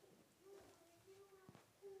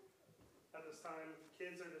At this time,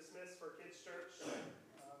 kids are dismissed for Kids Church. You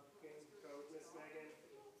can go with Miss Megan.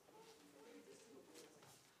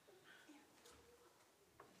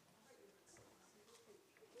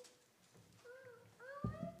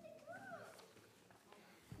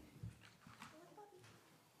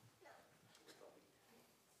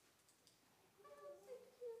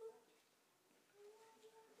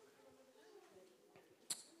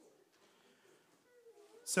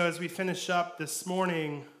 So as we finish up this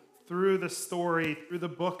morning through the story, through the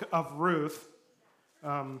book of Ruth,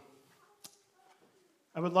 I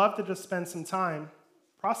would love to just spend some time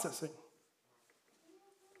processing.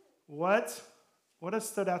 What has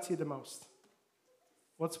stood out to you the most?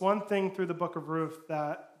 What's one thing through the book of Ruth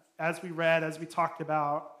that, as we read, as we talked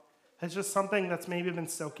about, has just something that's maybe been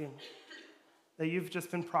soaking, that you've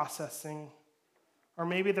just been processing? Or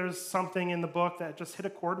maybe there's something in the book that just hit a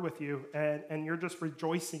chord with you, and you're just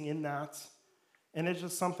rejoicing in that, and it's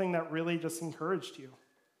just something that really just encouraged you.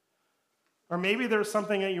 Or maybe there's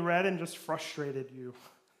something that you read and just frustrated you.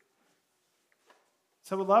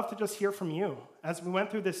 So I would love to just hear from you. As we went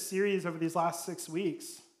through this series over these last 6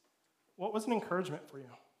 weeks, what was an encouragement for you?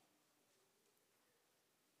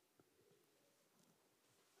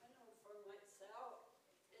 I know for myself,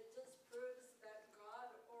 it just proves that God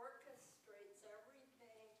orchestrates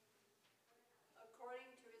everything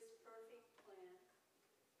according to his perfect plan.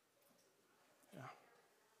 Yeah.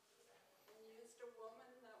 And used a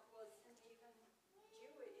woman that wasn't even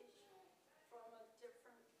Jewish from a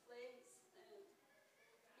different place, and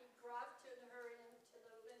he grafted her into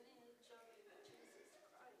the lineage of Jesus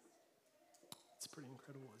Christ. It's pretty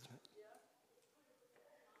incredible, isn't it? Yeah.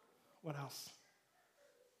 What else?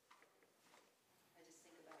 I just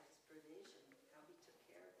think about his provision, how he took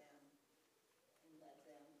care of them and led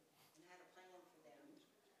them and had a plan for them,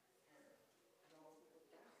 and it all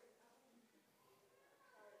worked out.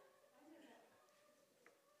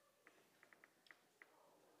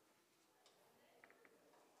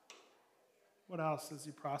 What else, as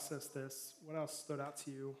you process this, what else stood out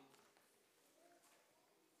to you?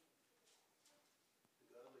 The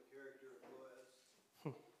godly character of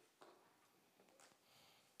Boaz.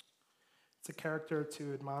 It's a character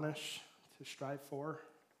to admonish, to strive for.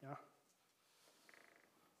 Yeah.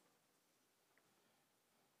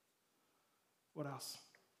 What else?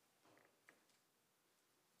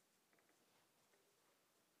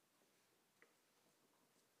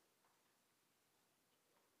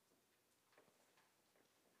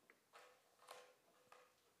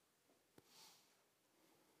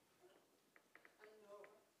 I know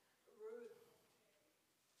Ruth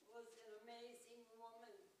was an amazing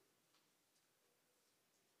woman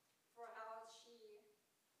for how she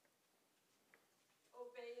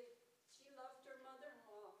obeyed. She loved her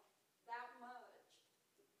mother-in-law that much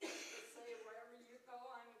to say, wherever you go,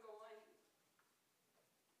 I'm going.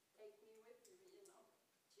 Take me with you, you know.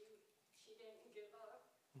 She didn't give up.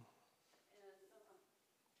 And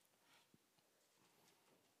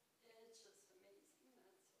it's just amazing,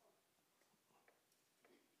 that's all.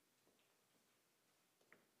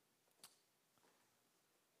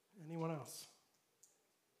 Anyone else?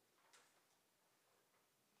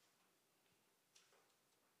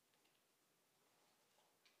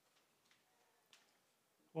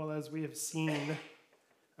 Well, as we have seen,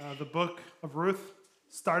 the book of Ruth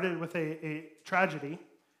started with a tragedy.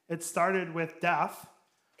 It started with death,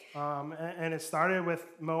 and it started with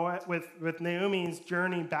Naomi's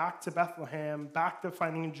journey back to Bethlehem, back to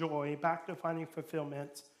finding joy, back to finding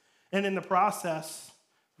fulfillment. And in the process,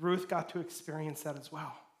 Ruth got to experience that as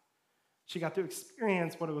well. She got to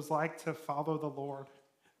experience what it was like to follow the Lord.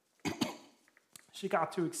 She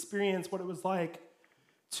got to experience what it was like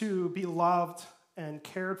to be loved and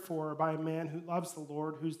cared for by a man who loves the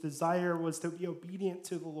Lord, whose desire was to be obedient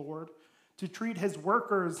to the Lord, to treat his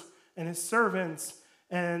workers and his servants,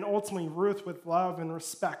 and ultimately Ruth with love and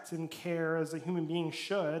respect and care as a human being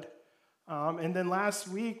should. And then last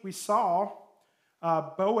week we saw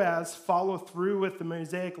Boaz follow through with the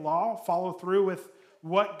Mosaic law, follow through with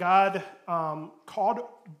what God called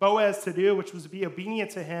Boaz to do, which was to be obedient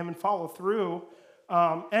to him and follow through.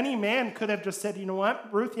 Any man could have just said, you know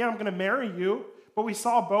what, Ruth, yeah, I'm going to marry you. But we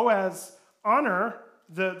saw Boaz honor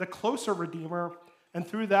the closer Redeemer, and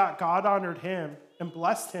through that, God honored him and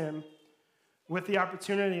blessed him with the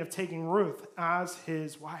opportunity of taking Ruth as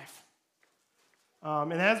his wife.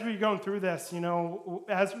 And as we're going through this, you know,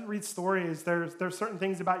 as we read stories, there's certain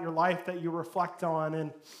things about your life that you reflect on.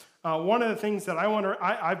 And one of the things that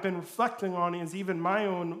I've been reflecting on is even my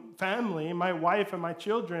own family, my wife and my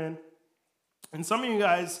children. And some of you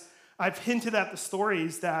guys, I've hinted at the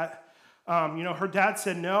stories that, her dad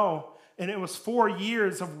said no. And it was 4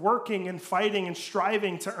 years of working and fighting and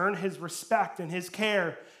striving to earn his respect and his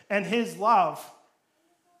care and his love.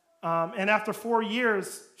 And after 4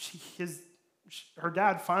 years, her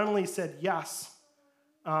dad finally said yes.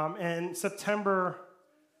 And September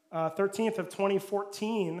 13th of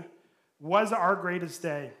 2014 was our greatest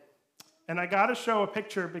day. And I got to show a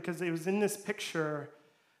picture because it was in this picture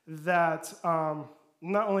that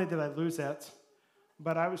not only did I lose it,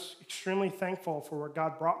 but I was extremely thankful for where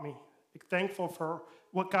God brought me, thankful for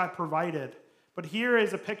what God provided. But here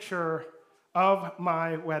is a picture of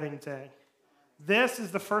my wedding day. This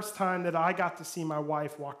is the first time that I got to see my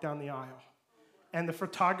wife walk down the aisle, and the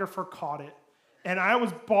photographer caught it. And I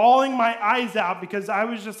was bawling my eyes out because I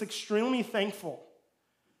was just extremely thankful,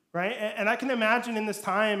 right? And I can imagine in this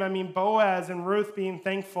time, Boaz and Ruth being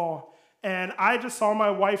thankful, and I just saw my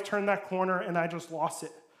wife turn that corner, and I just lost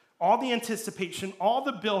it. All the anticipation, all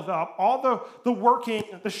the build-up, all the working,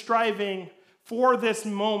 the striving for this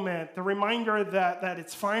moment, the reminder that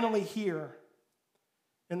it's finally here.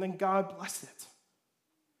 And then God blessed it.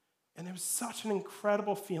 And it was such an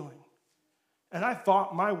incredible feeling. And I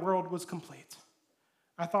thought my world was complete.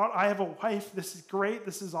 I thought, I have a wife, this is great,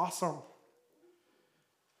 this is awesome.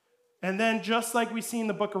 And then just like we see in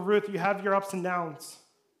the book of Ruth, you have your ups and downs.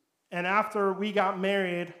 And after we got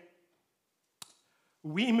married,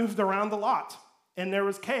 we moved around a lot, and there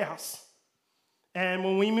was chaos. And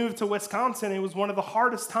when we moved to Wisconsin, it was one of the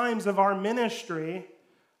hardest times of our ministry,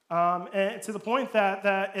 and to the point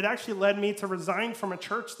that it actually led me to resign from a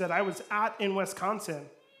church that I was at in Wisconsin.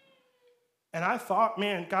 And I thought,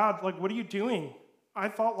 man, God, what are you doing? I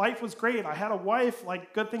thought life was great. I had a wife,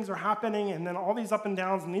 good things are happening, and then all these up and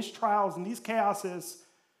downs and these trials and these chaoses.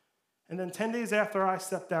 And then 10 days after I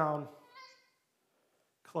stepped down,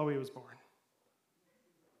 Chloe was born.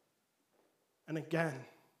 And again,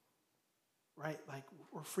 right,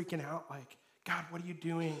 we're freaking out, God, what are you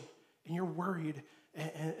doing? And you're worried,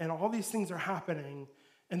 and all these things are happening.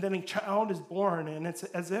 And then a child is born, and it's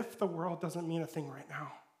as if the world doesn't mean a thing right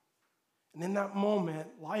now. And in that moment,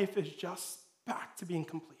 life is just back to being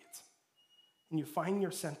complete. And you find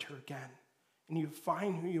your center again, and you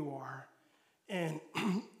find who you are. And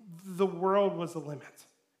the world was the limit.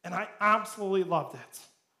 And I absolutely loved it.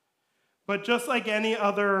 But just like any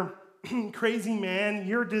other crazy man,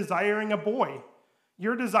 you're desiring a boy.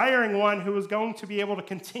 You're desiring one who is going to be able to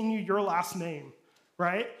continue your last name,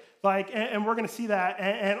 right? And we're going to see that.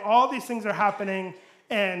 And all these things are happening.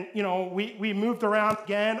 And, we moved around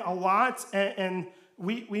again a lot. And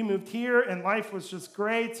we moved here, and life was just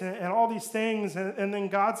great, and all these things. And then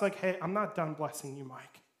God's like, hey, I'm not done blessing you,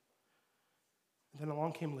 Mike. And then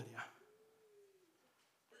along came Lydia.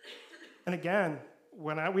 And again,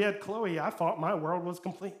 when we had Chloe, I thought my world was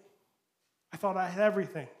complete. I thought I had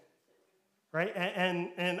everything, right?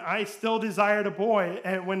 And I still desired a boy.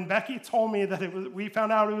 And when Becky told me that we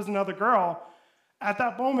found out it was another girl, at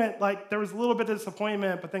that moment, there was a little bit of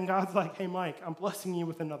disappointment, but then God's like, hey, Mike, I'm blessing you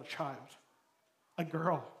with another child, a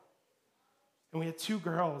girl. And we had 2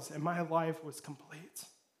 girls, and my life was complete.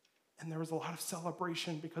 And there was a lot of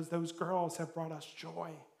celebration because those girls have brought us joy.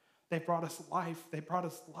 They brought us life. They brought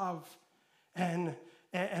us love. And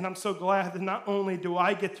I'm so glad that not only do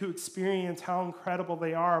I get to experience how incredible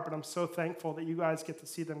they are, but I'm so thankful that you guys get to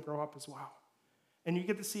see them grow up as well. And you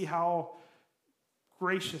get to see how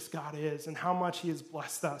gracious God is and how much he has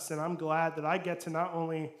blessed us. And I'm glad that I get to not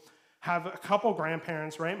only have a couple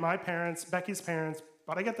grandparents, right? My parents, Becky's parents,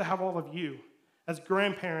 but I get to have all of you as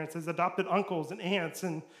grandparents, as adopted uncles and aunts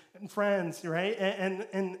and friends, right?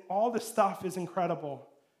 And all this stuff is incredible.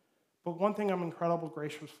 But one thing I'm incredibly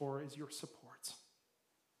gracious for is your support.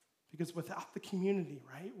 Because without the community,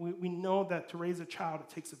 right, we know that to raise a child, it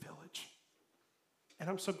takes a village. And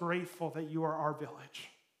I'm so grateful that you are our village.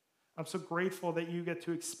 I'm so grateful that you get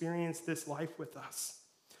to experience this life with us.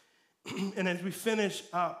 And as we finish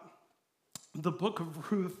up the book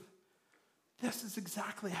of Ruth, this is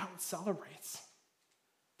exactly how it celebrates.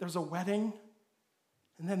 There's a wedding,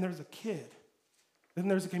 and then there's a kid. Then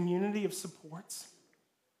there's a community of supports.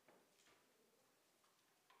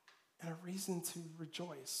 And a reason to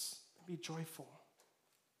rejoice and be joyful,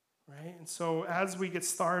 right? And so as we get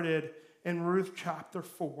started in Ruth chapter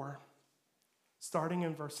 4, starting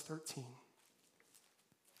in verse 13.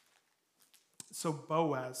 So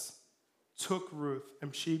Boaz took Ruth,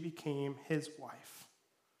 and she became his wife.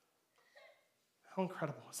 How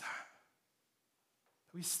incredible is that?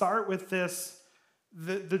 We start with this,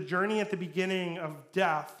 the journey at the beginning of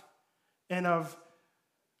death and of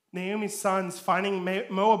Naomi's sons finding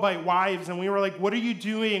Moabite wives, and we were like, what are you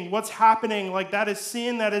doing? What's happening? That is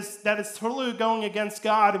sin, that is totally going against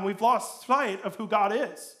God, and we've lost sight of who God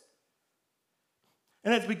is.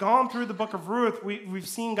 And as we've gone through the book of Ruth, we've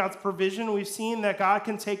seen God's provision. We've seen that God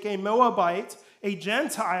can take a Moabite, a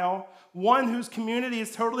Gentile, one whose community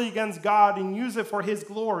is totally against God, and use it for his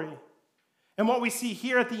glory. And what we see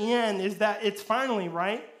here at the end is that it's finally,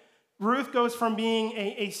 right? Ruth goes from being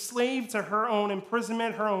a slave to her own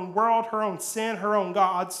imprisonment, her own world, her own sin, her own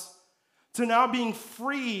gods, to now being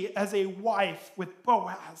free as a wife with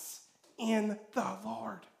Boaz in the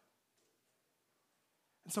Lord.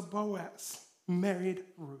 And so Boaz married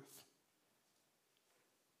Ruth.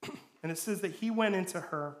 And it says that he went into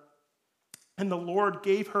her, and the Lord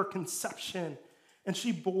gave her conception, and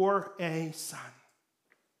she bore a son.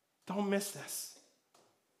 Don't miss this.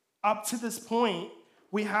 Up to this point,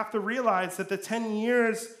 we have to realize that the 10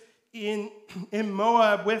 years in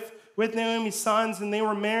Moab with Naomi's sons, and they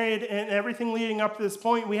were married, and everything leading up to this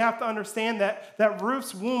point, we have to understand that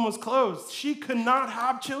Ruth's womb was closed. She could not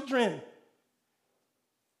have children.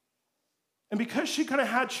 And because she couldn't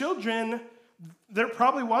have children, there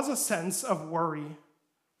probably was a sense of worry.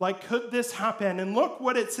 Like, could this happen? And look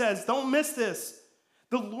what it says. Don't miss this.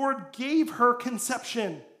 The Lord gave her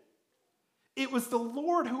conception. It was the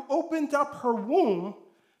Lord who opened up her womb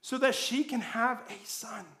so that she can have a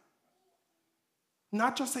son.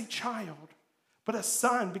 Not just a child, but a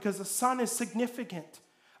son, because a son is significant.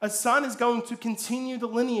 A son is going to continue the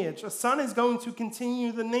lineage. A son is going to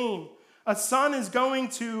continue the name. A son is going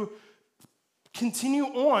to continue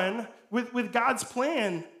on with God's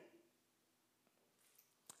plan.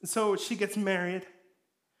 And so she gets married.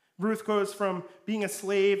 Ruth goes from being a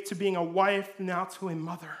slave to being a wife, now to a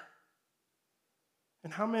mother.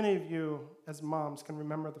 And how many of you, as moms, can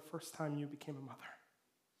remember the first time you became a mother?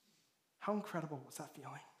 How incredible was that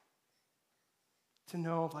feeling? To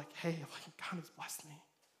know, like, hey, God has blessed me.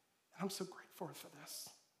 And I'm so grateful for this.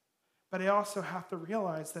 But I also have to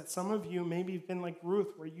realize that some of you maybe have been like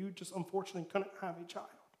Ruth, where you just unfortunately couldn't have a child.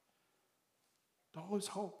 Don't lose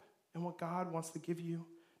hope in what God wants to give you.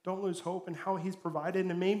 Don't lose hope in how he's provided.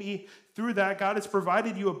 And maybe through that, God has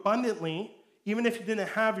provided you abundantly, even if you didn't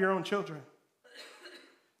have your own children.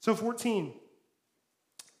 So 14.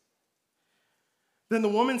 Then the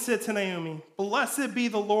woman said to Naomi, "Blessed be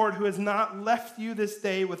the Lord who has not left you this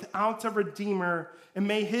day without a redeemer, and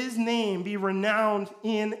may his name be renowned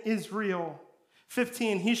in Israel."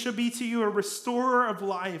 15. He shall be to you a restorer of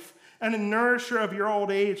life and a nourisher of your old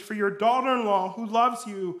age. For your daughter-in-law who loves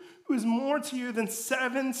you, who is more to you than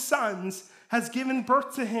 7 sons, has given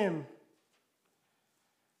birth to him.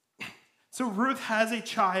 So Ruth has a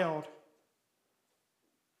child.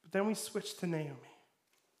 But then we switch to Naomi.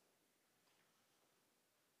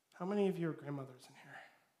 How many of you are grandmothers in here?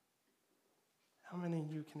 How many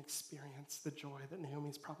of you can experience the joy that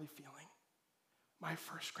Naomi's probably feeling? My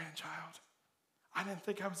first grandchild. I didn't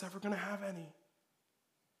think I was ever going to have any.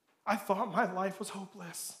 I thought my life was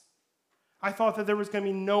hopeless. I thought that there was going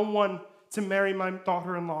to be no one to marry my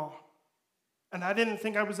daughter-in-law. And I didn't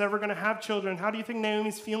think I was ever going to have children. How do you think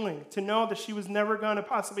Naomi's feeling? To know that she was never going to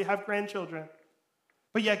possibly have grandchildren.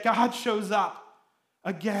 But yet God shows up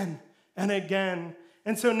again and again.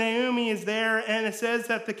 And so Naomi is there, and it says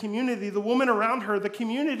that the community, the woman around her, the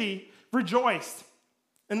community rejoiced.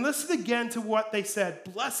 And listen again to what they said.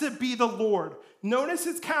 Blessed be the Lord. Notice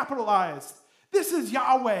it's capitalized. This is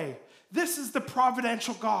Yahweh. This is the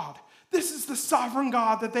providential God. This is the sovereign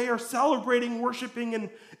God that they are celebrating, worshiping,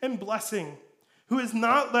 and blessing, who has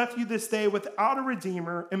not left you this day without a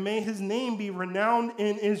redeemer, and may his name be renowned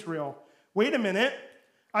in Israel. Wait a minute.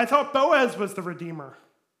 I thought Boaz was the redeemer.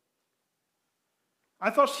 I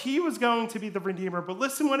thought he was going to be the redeemer. But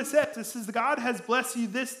listen what it says. It says, God has blessed you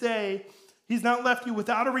this day. He's not left you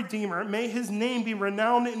without a redeemer. May his name be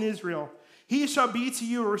renowned in Israel. He shall be to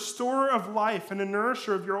you a restorer of life and a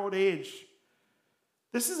nourisher of your old age.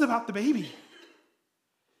 This is about the baby.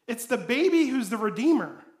 It's the baby who's the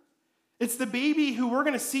redeemer. It's the baby who we're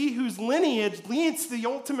going to see whose lineage leads to the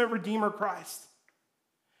ultimate redeemer, Christ.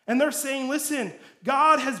 And they're saying, listen,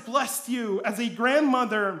 God has blessed you as a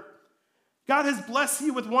grandmother. God has blessed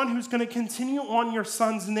you with one who's going to continue on your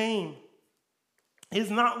son's name. He's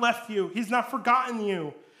not left you. He's not forgotten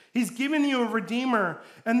you. He's given you a redeemer.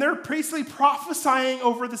 And they're basically prophesying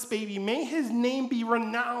over this baby. May his name be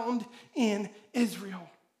renowned in Israel.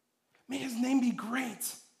 May his name be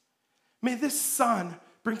great. May this son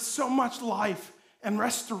bring so much life and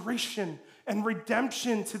restoration and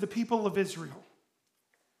redemption to the people of Israel.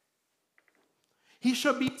 He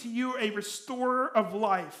shall be to you a restorer of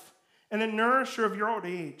life and a nourisher of your old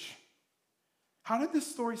age. How did this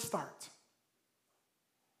story start?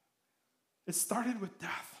 It started with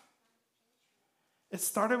death. It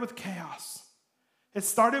started with chaos. It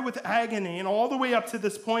started with agony, and all the way up to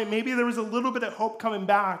this point, maybe there was a little bit of hope coming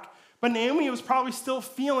back, but Naomi was probably still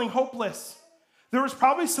feeling hopeless. There was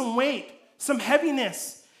probably some weight, some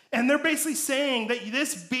heaviness, and they're basically saying that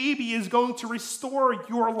this baby is going to restore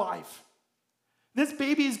your life. This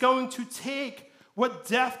baby is going to take what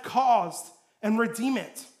death caused and redeem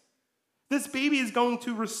it. This baby is going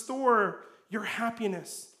to restore your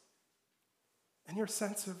happiness and your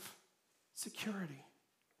sense of security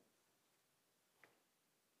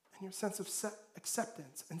and your sense of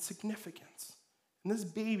acceptance and significance. And this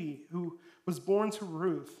baby who was born to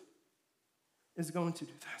Ruth is going to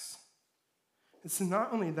do this. It's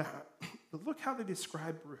not only that, but look how they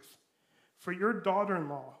describe Ruth. For your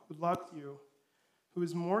daughter-in-law who loved you, who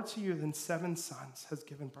is more to you than 7 sons, has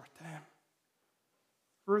given birth to him.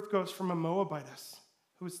 Ruth goes from a Moabitess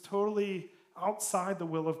who is totally outside the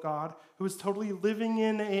will of God, who was totally living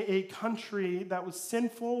in a country that was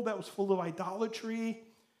sinful, that was full of idolatry.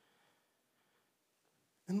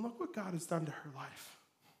 And look what God has done to her life.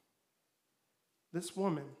 This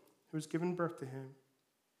woman who has given birth to him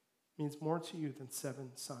means more to you than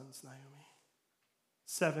 7 sons, Naomi.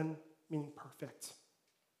 7 meaning perfect.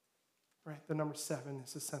 Right? The number 7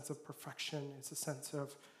 is a sense of perfection. It's a sense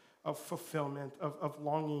of fulfillment, of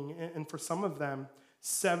longing. And for some of them,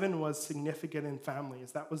 7 was significant in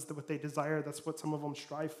families. That was what they desired. That's what some of them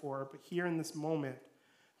strive for. But here in this moment,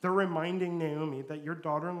 they're reminding Naomi that your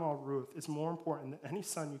daughter-in-law Ruth is more important than any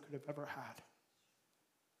son you could have ever had,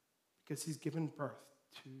 because he's given birth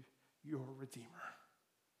to your Redeemer,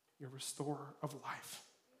 your restorer of life.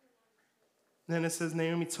 And then it says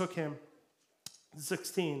Naomi took him,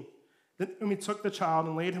 16. Then Naomi took the child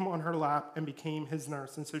and laid him on her lap and became his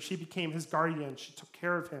nurse. And so she became his guardian. She took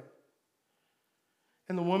care of him.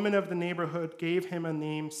 And the woman of the neighborhood gave him a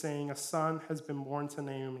name, saying, a son has been born to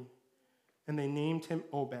Naomi. And they named him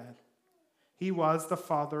Obed. He was the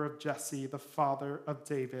father of Jesse, the father of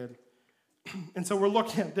David. And so we're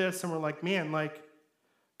looking at this and we're like, man, like,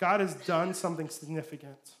 God has done something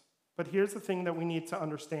significant. But here's the thing that we need to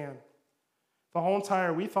understand.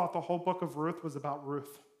 We thought the whole book of Ruth was about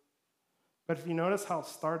Ruth. But if you notice how it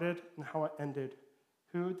started and how it ended,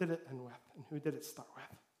 who did it end with and who did it start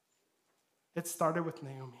with? It started with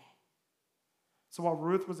Naomi. So while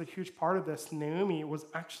Ruth was a huge part of this, Naomi was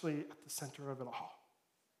actually at the center of it all.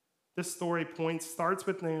 This story starts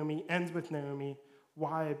with Naomi, ends with Naomi.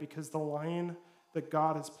 Why? Because the line that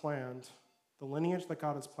God has planned, the lineage that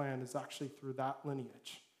God has planned, is actually through that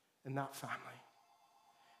lineage and that family.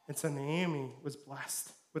 And so Naomi was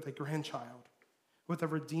blessed with a grandchild, with a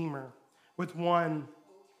redeemer, with one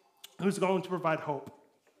who's going to provide hope.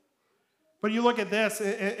 But you look at this,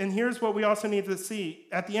 and here's what we also need to see.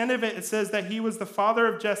 At the end of it, it says that he was the father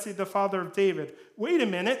of Jesse, the father of David. Wait a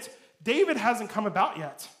minute. David hasn't come about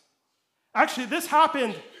yet. Actually, this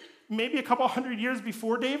happened maybe a couple hundred years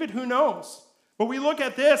before David. Who knows? But we look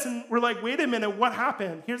at this, and we're like, wait a minute, what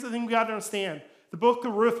happened? Here's the thing we got to understand. The book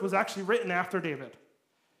of Ruth was actually written after David.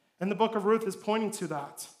 And the book of Ruth is pointing to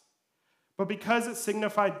that. But because it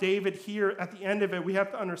signified David here at the end of it, we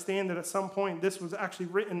have to understand that at some point this was actually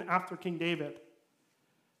written after King David.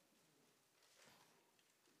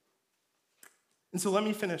 And so let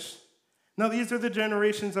me finish. Now these are the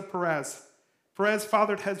generations of Perez. Perez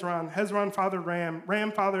fathered Hezron. Hezron fathered Ram.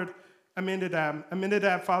 Ram fathered Amminadab.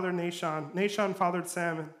 Amminadab fathered Nahshon. Nahshon fathered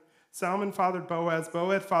Salmon. Salmon fathered Boaz.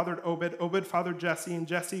 Boaz fathered Obed. Obed fathered Jesse. And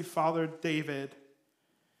Jesse fathered David.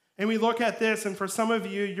 And we look at this, and for some of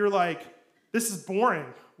you, you're like, this is boring.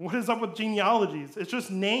 What is up with genealogies? It's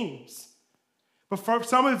just names. But for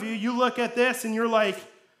some of you, you look at this and you're like,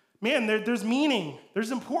 man, there's meaning.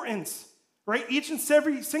 There's importance, right? Each and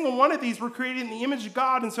every single one of these were created in the image of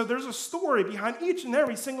God. And so there's a story behind each and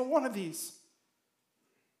every single one of these.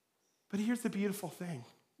 But here's the beautiful thing.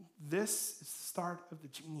 This is the start of the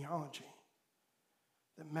genealogy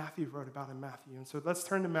that Matthew wrote about in Matthew. And so let's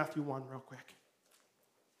turn to Matthew 1 real quick.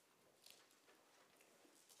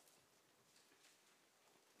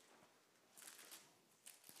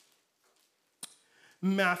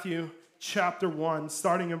 Matthew chapter 1,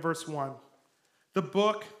 starting in verse 1. The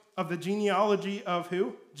book of the genealogy of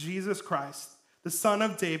who? Jesus Christ, the son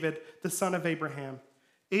of David, the son of Abraham.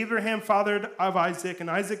 Abraham fathered of Isaac, and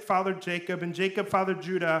Isaac fathered Jacob, and Jacob fathered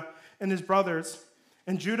Judah and his brothers.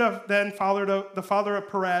 And Judah then fathered the father of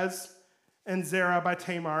Perez and Zerah by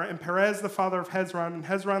Tamar, and Perez the father of Hezron, and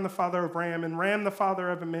Hezron the father of Ram, and Ram the father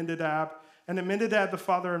of Amminadab, and Amminadab the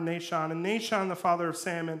father of Nahshon, and Nahshon the father of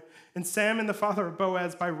Salmon, and Salmon the father of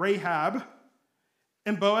Boaz by Rahab,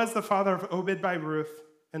 and Boaz the father of Obed by Ruth,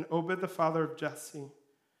 and Obed the father of Jesse,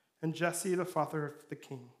 and Jesse the father of the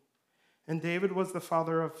king, And David was the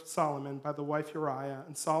father of Solomon by the wife Uriah,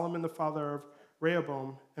 and Solomon the father of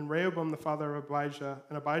Rehoboam, and Rehoboam the father of Abijah,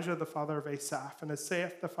 and Abijah the father of Asaph, and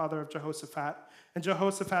Asaph the father of Jehoshaphat, and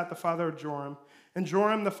Jehoshaphat the father of Joram, and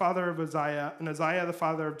Joram the father of Uzziah, and Uzziah the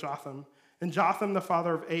father of Jotham, and Jotham the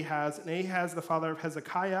father of Ahaz, and Ahaz the father of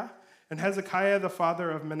Hezekiah, and Hezekiah the father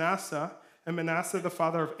of Manasseh, and Manasseh the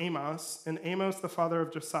father of Amos, and Amos the father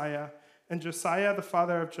of Josiah, and Josiah the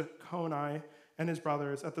father of Jeconiah and his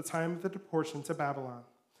brothers at the time of the deportation to Babylon.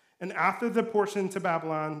 And after the deportation to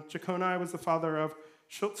Babylon, Jeconiah was the father of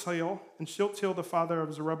Shealtiel, and Shealtiel the father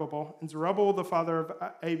of Zerubbabel, and Zerubbabel the father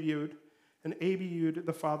of Abiud, and Abiud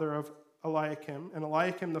the father of Eliakim, and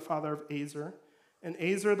Eliakim the father of Azer, and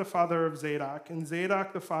Azer the father of Zadok, and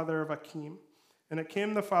Zadok the father of Achim, and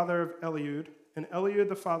Achim the father of Eliud, and Eliud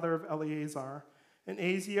the father of Eleazar, and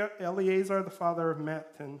Eleazar the father of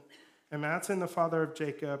Matthan, and Matthan the father of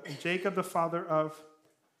Jacob, and Jacob the father of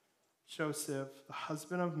Joseph, the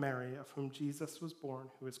husband of Mary, of whom Jesus was born,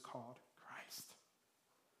 who is called Christ.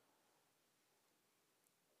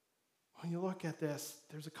 When you look at this,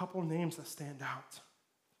 there's a couple of names that stand out.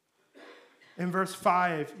 In verse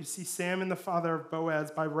 5, you see Salmon, the father of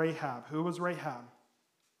Boaz, by Rahab. Who was Rahab?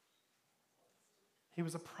 He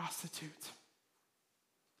was a prostitute.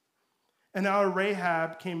 And out of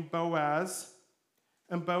Rahab came Boaz,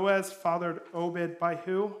 and Boaz fathered Obed by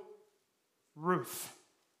who? Ruth.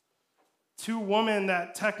 Two women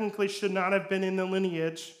that technically should not have been in the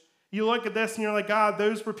lineage. You look at this and you're like, God,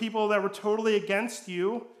 those were people that were totally against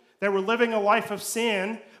you, that were living a life of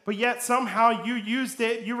sin, but yet somehow you used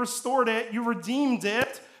it, you restored it, you redeemed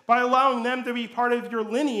it by allowing them to be part of your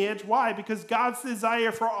lineage. Why? Because God's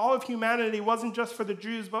desire for all of humanity wasn't just for the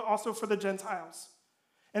Jews, but also for the Gentiles.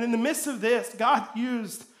 And in the midst of this, God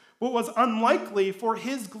used what was unlikely for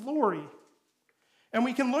his glory. And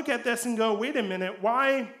we can look at this and go, wait a minute,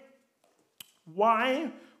 why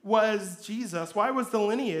was Jesus, why was the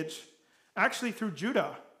lineage actually through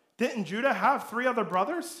Judah? Didn't Judah have 3 other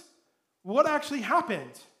brothers? What actually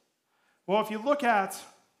happened? Well, if you look at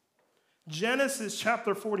Genesis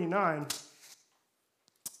chapter 49, it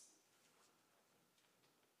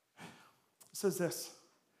says this: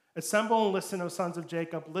 Assemble and listen, O sons of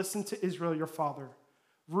Jacob. Listen to Israel, your father.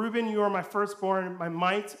 Reuben, you are my firstborn, my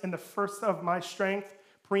might, and the first of my strength,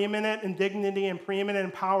 preeminent in dignity and preeminent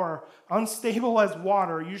in power, unstable as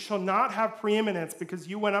water. You shall not have preeminence, because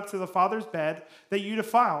you went up to the father's bed that you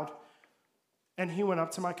defiled, and he went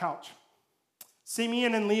up to my couch.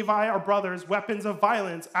 Simeon and Levi are brothers, weapons of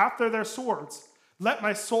violence after their swords. Let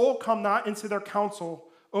my soul come not into their counsel.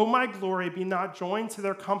 O my glory, be not joined to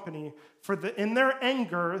their company. For in their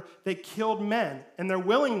anger they killed men, and their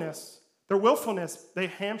willfulness they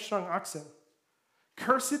hamstrung oxen.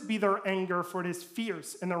 Cursed be their anger, for it is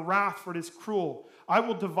fierce, and their wrath, for it is cruel. I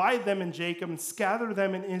will divide them in Jacob and scatter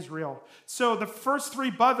them in Israel. So the first 3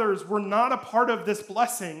 brothers were not a part of this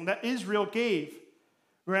blessing that Israel gave,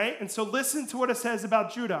 right? And so listen to what it says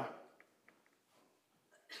about Judah.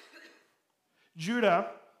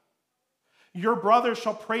 Judah, your brothers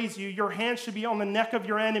shall praise you. Your hand should be on the neck of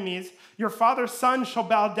your enemies. Your father's son shall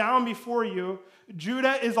bow down before you.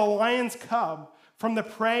 Judah is a lion's cub. From the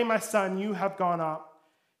prey, my son, you have gone up.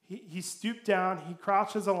 He stooped down, he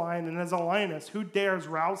crouched as a lion, and as a lioness, who dares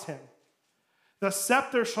rouse him? The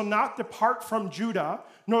scepter shall not depart from Judah,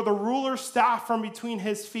 nor the ruler's staff from between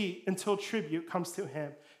his feet, until tribute comes to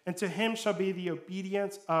him, and to him shall be the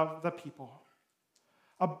obedience of the people.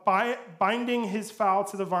 Binding his fowl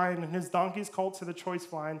to the vine, and his donkey's colt to the choice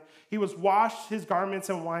vine, he was washed his garments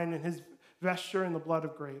in wine, and his vesture in the blood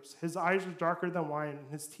of grapes. His eyes were darker than wine,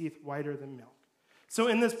 and his teeth whiter than milk. So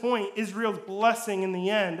in this point, Israel's blessing in the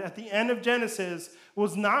end, at the end of Genesis,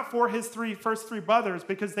 was not for his first three brothers,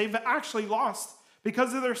 because they've actually lost,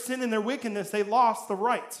 because of their sin and their wickedness, they lost the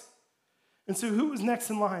right. And so who was next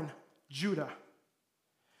in line? Judah.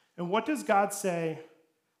 And what does God say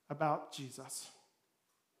about Jesus?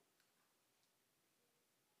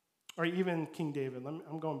 Or even King David.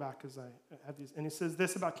 I'm going back because I have these. And he says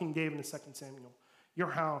this about King David in 2 Samuel.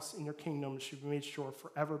 Your house and your kingdom should be made sure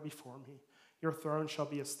forever before me. Your throne shall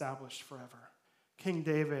be established forever. King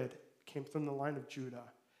David came from the line of Judah,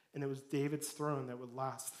 and it was David's throne that would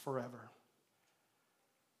last forever.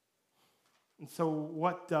 And so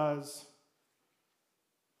what does...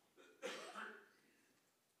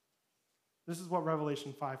 This is what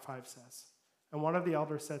Revelation 5:5 says. And one of the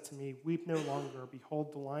elders said to me, weep no longer.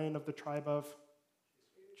 Behold, the Lion of the tribe of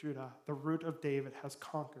Judah, the root of David, has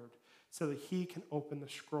conquered, so that he can open the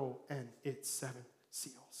scroll and its 7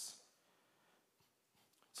 seals.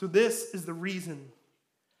 So this is the reason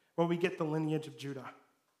why we get the lineage of Judah.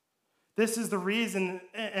 This is the reason,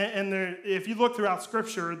 and if you look throughout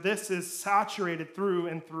Scripture, this is saturated through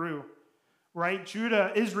and through, right?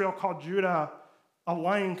 Israel called Judah a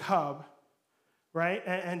lion cub, right?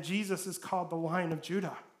 And Jesus is called the Lion of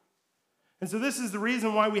Judah. And so this is the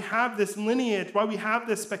reason why we have this lineage, why we have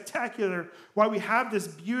this spectacular, why we have this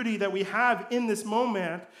beauty that we have in this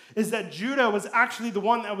moment, is that Judah was actually the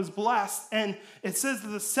one that was blessed. And it says that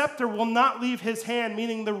the scepter will not leave his hand,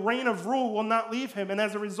 meaning the reign of rule will not leave him. And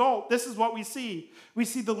as a result, this is what we see. We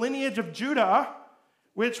see the lineage of Judah,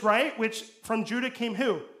 which from Judah came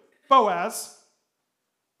who? Boaz.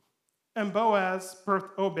 And Boaz birthed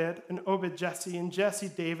Obed, and Obed Jesse, and Jesse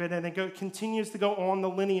David, and it continues to go on the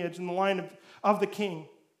lineage and the line of the king.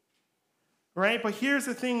 Right? But here's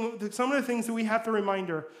the thing, some of the things that we have to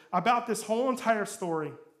reminder about this whole entire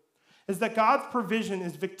story is that God's provision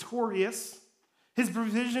is victorious, his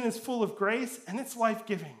provision is full of grace, and it's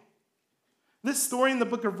life-giving. This story in the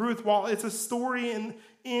book of Ruth, while it's a story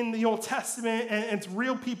in the Old Testament, and it's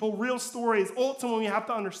real people, real stories, ultimately we have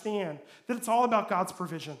to understand that it's all about God's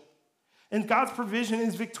provision. And God's provision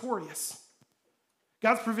is victorious.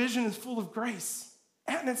 God's provision is full of grace,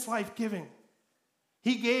 and it's life-giving.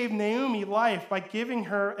 He gave Naomi life by giving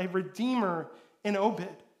her a redeemer in Obed,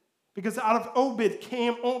 because out of Obed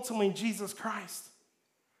came ultimately Jesus Christ,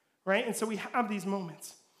 right? And so we have these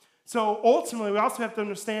moments. So ultimately, we also have to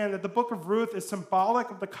understand that the book of Ruth is symbolic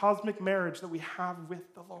of the cosmic marriage that we have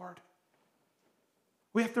with the Lord.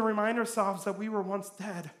 We have to remind ourselves that we were once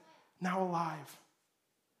dead, now alive.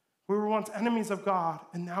 We were once enemies of God,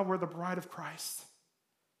 and now we're the bride of Christ.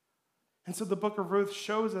 And so the book of Ruth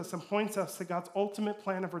shows us and points us to God's ultimate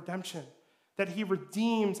plan of redemption, that he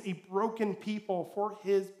redeems a broken people for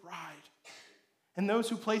his bride. And those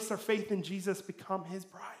who place their faith in Jesus become his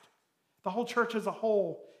bride. The whole church as a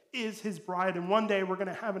whole is his bride, and one day we're going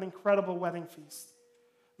to have an incredible wedding feast.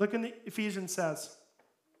 Look in Ephesians says,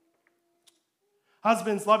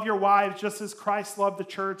 husbands, love your wives just as Christ loved the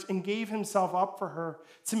church and gave himself up for her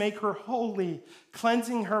to make her holy,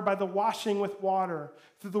 cleansing her by the washing with water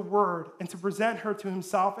through the word, and to present her to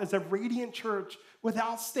himself as a radiant church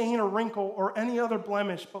without stain or wrinkle or any other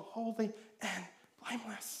blemish, but holy and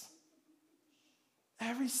blameless.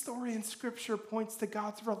 Every story in Scripture points to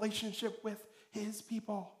God's relationship with his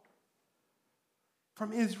people.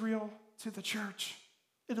 From Israel to the church,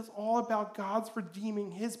 it is all about God's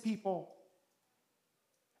redeeming his people.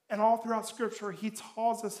 And all throughout Scripture, he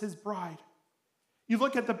calls us his bride. You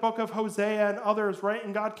look at the book of Hosea and others, right?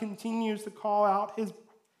 And God continues to call out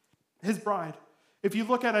his bride. If you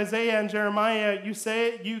look at Isaiah and Jeremiah,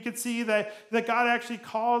 you could see that God actually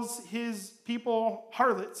calls his people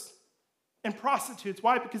harlots and prostitutes.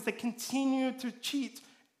 Why? Because they continue to cheat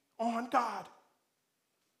on God.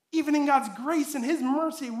 Even in God's grace and his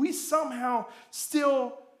mercy, we somehow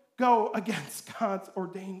still go against God's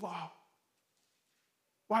ordained law.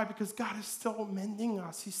 Why? Because God is still mending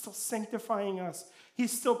us. He's still sanctifying us.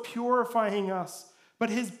 He's still purifying us. But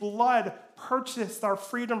his blood purchased our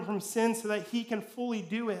freedom from sin so that he can fully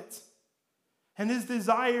do it. And his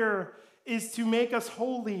desire is to make us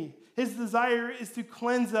holy. His desire is to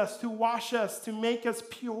cleanse us, to wash us, to make us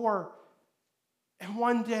pure. And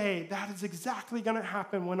one day, that is exactly going to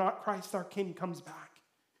happen when Christ our King comes back.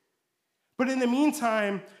 But in the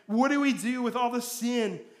meantime, what do we do with all the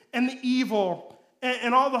sin and the evil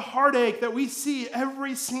and all the heartache that we see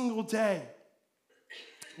every single day?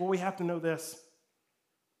 Well, we have to know this,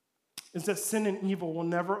 is that sin and evil will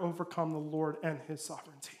never overcome the Lord and his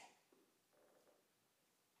sovereignty.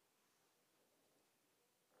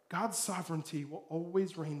 God's sovereignty will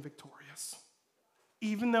always reign victorious.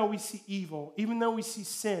 Even though we see evil, even though we see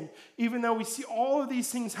sin, even though we see all of these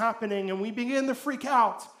things happening and we begin to freak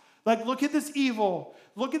out, like, look at this evil,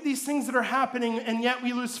 look at these things that are happening, and yet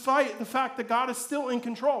we lose sight of the fact that God is still in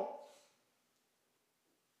control.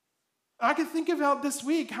 I can think about this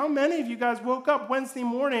week, how many of you guys woke up Wednesday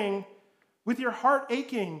morning with your heart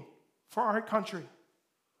aching for our country,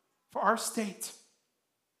 for our state,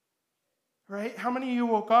 right? How many of you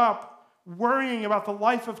woke up worrying about the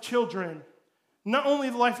life of children, not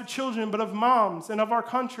only the life of children, but of moms and of our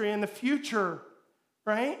country and the future,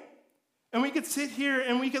 right? And we could sit here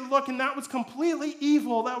and we could look, and that was completely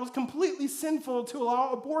evil. That was completely sinful to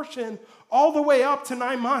allow abortion all the way up to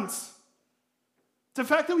 9 months. The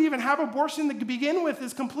fact that we even have abortion to begin with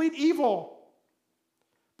is complete evil.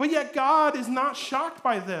 But yet God is not shocked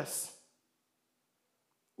by this.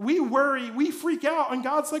 We worry, we freak out, and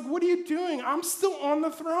God's like, what are you doing? I'm still on the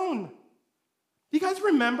throne. Do you guys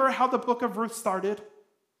remember how the book of Ruth started?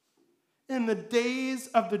 In the days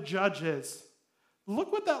of the judges.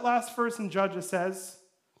 Look what that last verse in Judges says.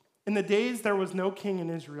 In the days there was no king in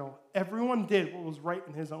Israel. Everyone did what was right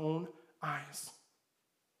in his own eyes.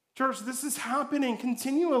 Church, this is happening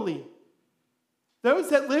continually. Those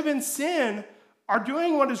that live in sin are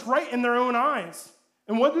doing what is right in their own eyes.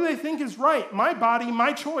 And what do they think is right? My body,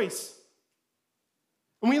 my choice.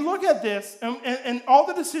 And we look at this, and all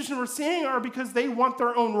the decisions we're seeing are because they want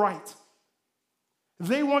their own right.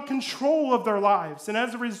 They want control of their lives. And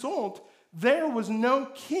as a result, there was no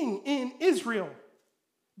king in Israel.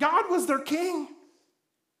 God was their king.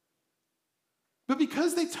 But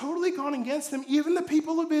because they totally gone against him, even the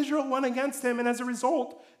people of Israel went against him. And as a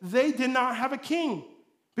result, they did not have a king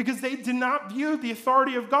because they did not view the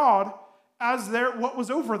authority of God as what was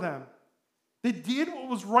over them. They did what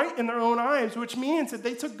was right in their own eyes, which means that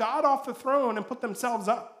they took God off the throne and put themselves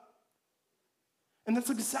up. And that's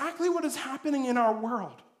exactly what is happening in our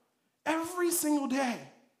world every single day.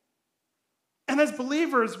 And as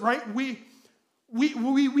believers, right, we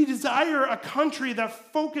desire a country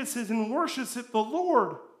that focuses and worships the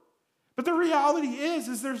Lord. But the reality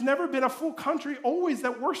is there's never been a full country always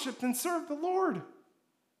that worshiped and served the Lord.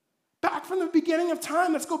 Back from the beginning of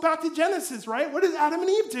time, let's go back to Genesis, right? What did Adam and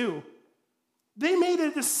Eve do? They made a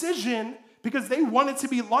decision because they wanted to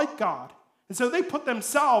be like God. And so they put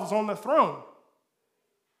themselves on the throne.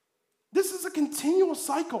 This is a continual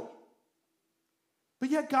cycle. But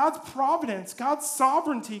yet God's providence, God's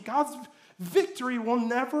sovereignty, God's victory will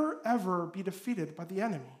never, ever be defeated by the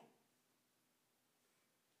enemy.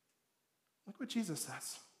 Look what Jesus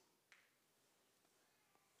says.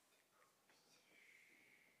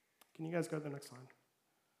 Can you guys go to the next slide?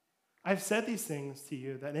 I've said these things to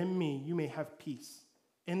you that in me you may have peace.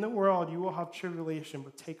 In the world you will have tribulation,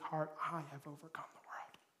 but take heart, I have overcome the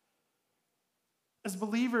world. As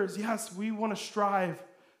believers, yes, we want to strive.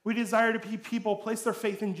 We desire to be people, place their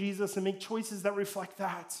faith in Jesus and make choices that reflect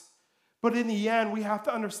that. But in the end, we have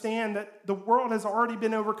to understand that the world has already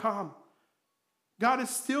been overcome. God is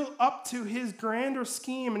still up to his grander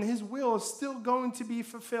scheme, and his will is still going to be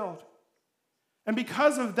fulfilled. And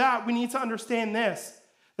because of that, we need to understand this,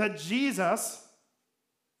 that Jesus,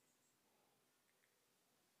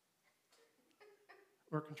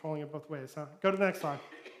 we're controlling it both ways, huh? Go to the next slide.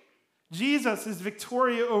 Jesus is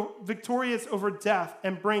victorious over death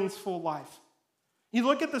and brings full life. You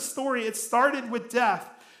look at the story, it started with death,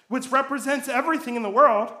 which represents everything in the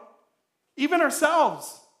world, even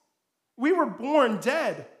ourselves. We were born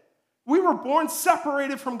dead. We were born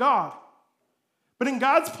separated from God. But in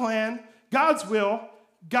God's plan, God's will,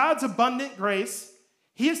 God's abundant grace,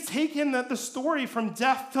 he has taken the story from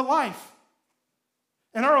death to life.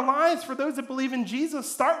 And our lives, for those that believe in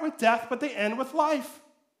Jesus, start with death, but they end with life.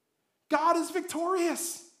 God is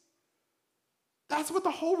victorious. That's what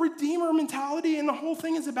the whole Redeemer mentality and the whole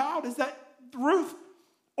thing is about, is that Ruth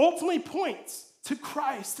ultimately points to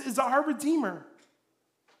Christ as our Redeemer.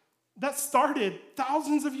 That started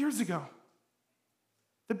thousands of years ago.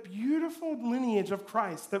 The beautiful lineage of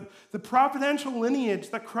Christ, the providential lineage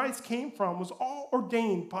that Christ came from was all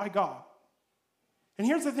ordained by God. And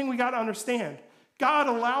here's the thing we got to understand. God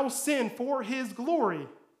allows sin for his glory.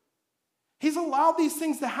 He's allowed these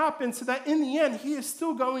things to happen so that in the end, he is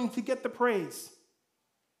still going to get the praise.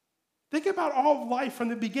 Think about all of life from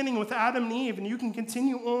the beginning with Adam and Eve, and you can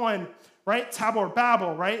continue on, right? Tower of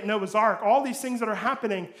Babel, right? Noah's Ark, all these things that are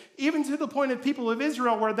happening, even to the point of people of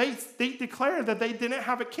Israel where they declared that they didn't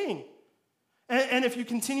have a king. And if you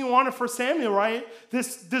continue on in 1 Samuel, right?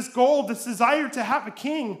 This goal, this desire to have a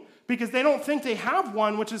king, because they don't think they have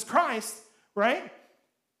one, which is Christ, right?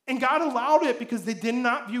 And God allowed it because they did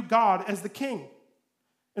not view God as the king.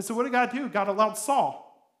 And so what did God do? God allowed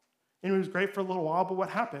Saul. And it was great for a little while, but what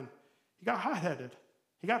happened? He got hot-headed.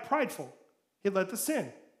 He got prideful. He led to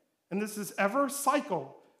sin. And this is ever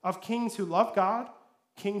cycle of kings who love God,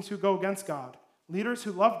 kings who go against God. Leaders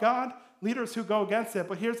who love God, leaders who go against it.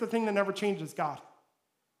 But here's the thing that never changes: God.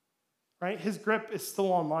 Right? His grip is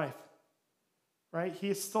still on life. Right? He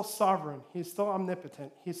is still sovereign. He is still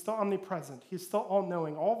omnipotent. He's still omnipresent. He's still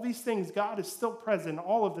all-knowing. All these things, God is still present.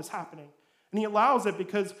 All of this happening. And he allows it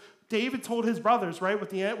because David told his brothers, right?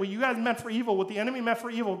 What you guys meant for evil, what the enemy meant for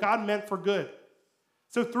evil, God meant for good.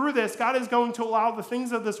 So through this, God is going to allow the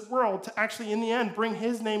things of this world to actually, in the end, bring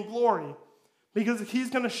his name glory, because he's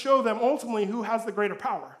going to show them ultimately who has the greater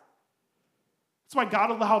power. That's why God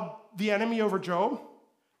allowed the enemy over Job.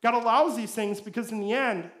 God allows these things because in the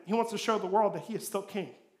end, he wants to show the world that he is still king,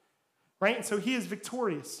 right? And so he is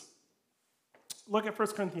victorious. Look at 1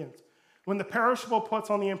 Corinthians. when the perishable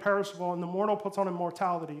puts on the imperishable and the mortal puts on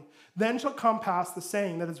immortality, then shall come past the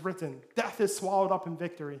saying that is written, death is swallowed up in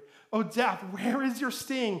victory. O death, where is your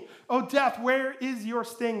sting? O death, where is your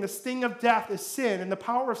sting? The sting of death is sin, and the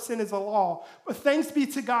power of sin is the law. But thanks be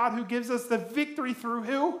to God who gives us the victory through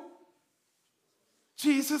who?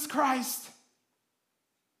 Jesus Christ.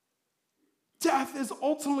 Death is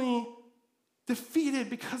ultimately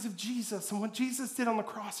defeated because of Jesus and what Jesus did on the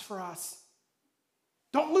cross for us.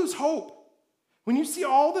 Don't lose hope. When you see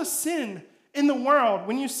all the sin in the world,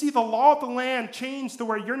 when you see the law of the land change to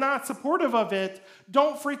where you're not supportive of it,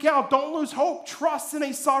 don't freak out. Don't lose hope. Trust in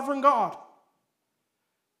a sovereign God.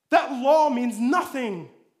 That law means nothing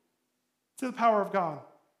to the power of God.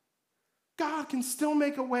 God can still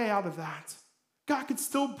make a way out of that. God could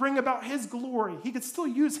still bring about his glory. He could still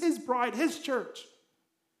use his bride, his church.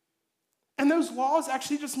 And those laws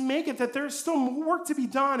actually just make it that there's still more work to be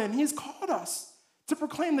done, and he's called us to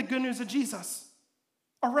proclaim the good news of Jesus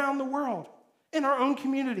around the world, in our own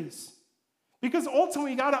communities. Because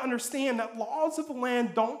ultimately, you got to understand that laws of the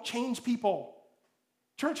land don't change people.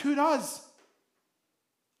 Church, who does?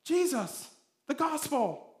 Jesus, the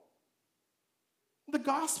gospel. The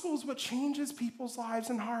gospel is what changes people's lives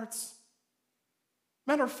and hearts.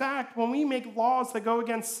 Matter of fact, when we make laws that go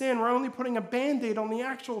against sin, we're only putting a Band-Aid on the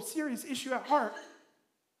actual serious issue at heart.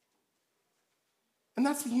 And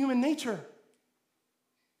that's the human nature.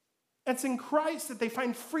 It's in Christ that they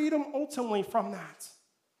find freedom ultimately from that.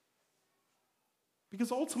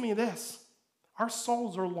 Because ultimately our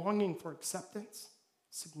souls are longing for acceptance,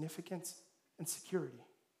 significance, and security.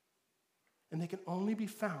 And they can only be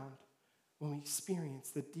found when we experience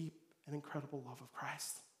the deep and incredible love of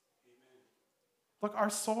Christ. Amen. Look, our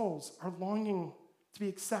souls are longing to be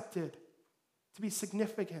accepted, to be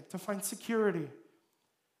significant, to find security.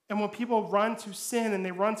 And when people run to sin and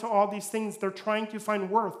they run to all these things, they're trying to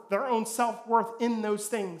find worth, their own self-worth in those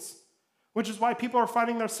things. Which is why people are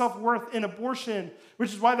finding their self-worth in abortion,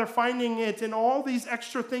 which is why they're finding it in all these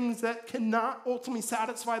extra things that cannot ultimately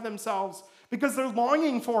satisfy themselves because they're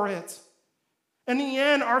longing for it. In the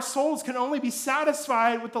end, our souls can only be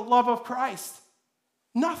satisfied with the love of Christ.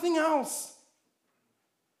 Nothing else.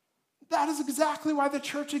 That is exactly why the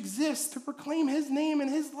church exists, to proclaim his name and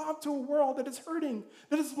his love to a world that is hurting,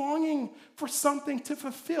 that is longing for something to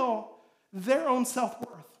fulfill their own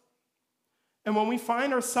self-worth. And when we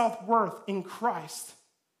find our self-worth in Christ,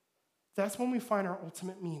 that's when we find our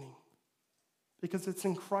ultimate meaning. Because it's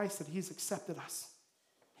in Christ that he's accepted us.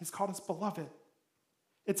 He's called us beloved.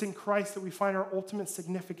 It's in Christ that we find our ultimate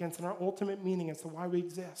significance and our ultimate meaning as to why we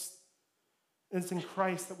exist. And it's in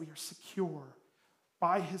Christ that we are secure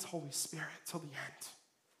by his Holy Spirit till the end.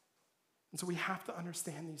 And so we have to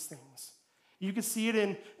understand these things. You can see it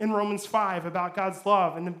in Romans 5 about God's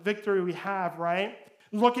love and the victory we have, right?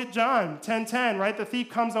 Look at John 10:10, right? The thief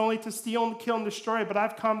comes only to steal and kill and destroy, but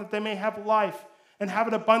I've come that they may have life and have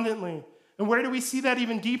it abundantly. And where do we see that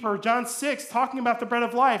even deeper? John 6, talking about the bread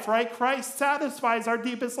of life, right? Christ satisfies our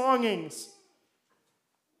deepest longings.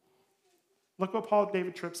 Look what Paul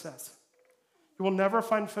David Tripp says. You will never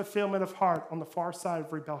find fulfillment of heart on the far side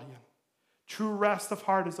of rebellion. True rest of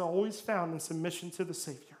heart is always found in submission to the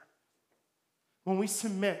Savior. When we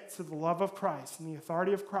submit to the love of Christ and the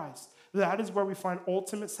authority of Christ, that is where we find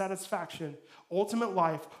ultimate satisfaction, ultimate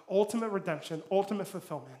life, ultimate redemption, ultimate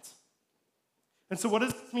fulfillment. And so what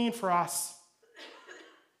does this mean for us?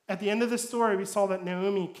 At the end of this story, we saw that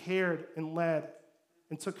Naomi cared and led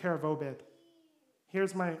and took care of Obed.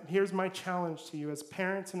 Here's my challenge to you as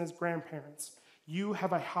parents and as grandparents. You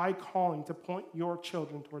have a high calling to point your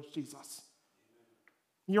children towards Jesus.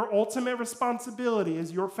 Your ultimate responsibility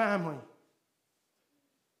is your family.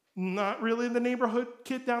 Not really the neighborhood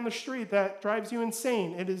kid down the street that drives you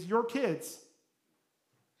insane. It is your kids.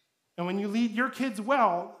 And when you lead your kids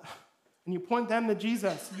well, and you point them to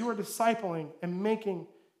Jesus, you are discipling and making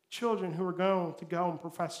children who are going to go and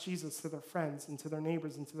profess Jesus to their friends and to their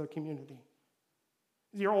neighbors and to their community.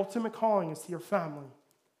 Your ultimate calling is to your family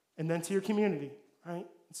and then to your community, right?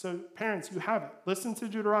 So parents, you have it. Listen to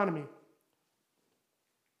Deuteronomy.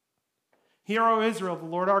 Hear, O Israel, the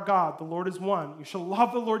Lord our God, the Lord is one. You shall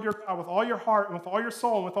love the Lord your God with all your heart and with all your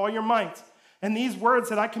soul and with all your might. And these words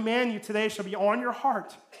that I command you today shall be on your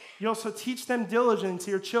heart. You also teach them diligently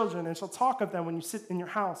to your children, and shall talk of them when you sit in your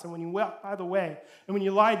house, and when you walk by the way, and when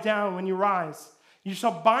you lie down, and when you rise. You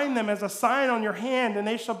shall bind them as a sign on your hand, and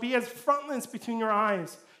they shall be as frontlets between your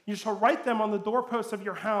eyes. You shall write them on the doorposts of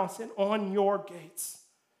your house and on your gates.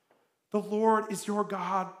 The Lord is your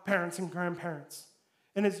God, parents and grandparents,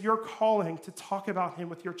 and it's your calling to talk about him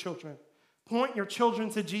with your children. Point your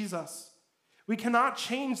children to Jesus. We cannot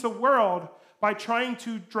change the world by trying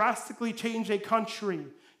to drastically change a country.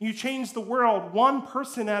 You change the world one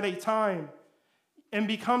person at a time and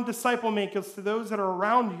become disciple makers to those that are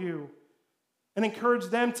around you and encourage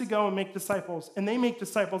them to go and make disciples. And they make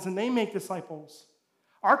disciples and they make disciples.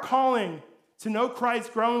 Our calling to know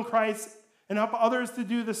Christ, grow in Christ, and help others to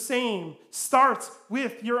do the same starts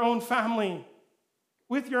with your own family,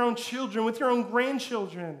 with your own children, with your own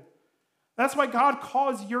grandchildren. That's why God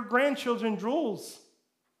calls your grandchildren jewels.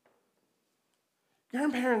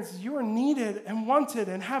 Grandparents, you are needed and wanted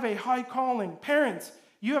and have a high calling. Parents,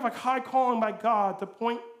 you have a high calling by God to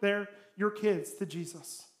point your kids to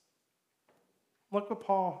Jesus. Look what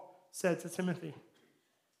Paul said to Timothy.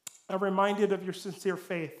 I'm reminded of your sincere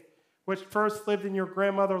faith, which first lived in your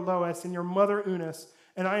grandmother Lois and your mother Eunice,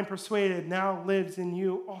 and I am persuaded now lives in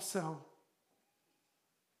you also.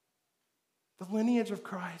 The lineage of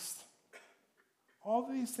Christ. All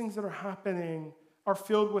of these things that are happening are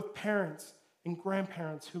filled with parents and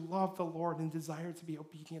grandparents who love the Lord and desire to be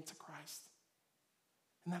obedient to Christ.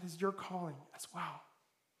 And that is your calling as well.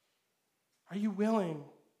 Are you willing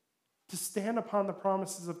to stand upon the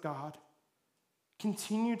promises of God,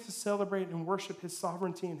 continue to celebrate and worship his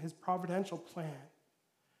sovereignty and his providential plan?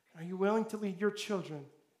 Are you willing to lead your children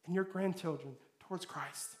and your grandchildren towards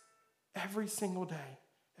Christ every single day,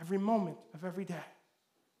 every moment of every day?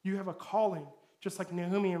 You have a calling, just like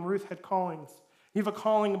Naomi and Ruth had callings. You have a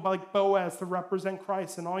calling like Boaz to represent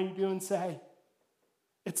Christ in all you do and say.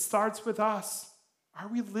 It starts with us. Are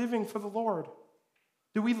we living for the Lord?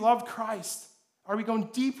 Do we love Christ? Are we going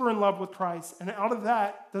deeper in love with Christ? And out of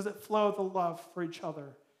that, does it flow the love for each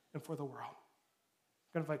other and for the world?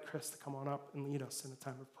 I'm going to invite Chris to come on up and lead us in a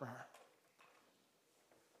time of prayer.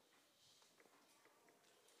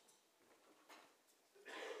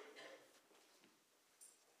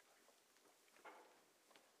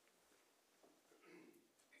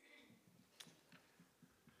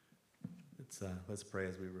 Let's pray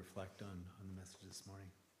as we reflect on the message this morning.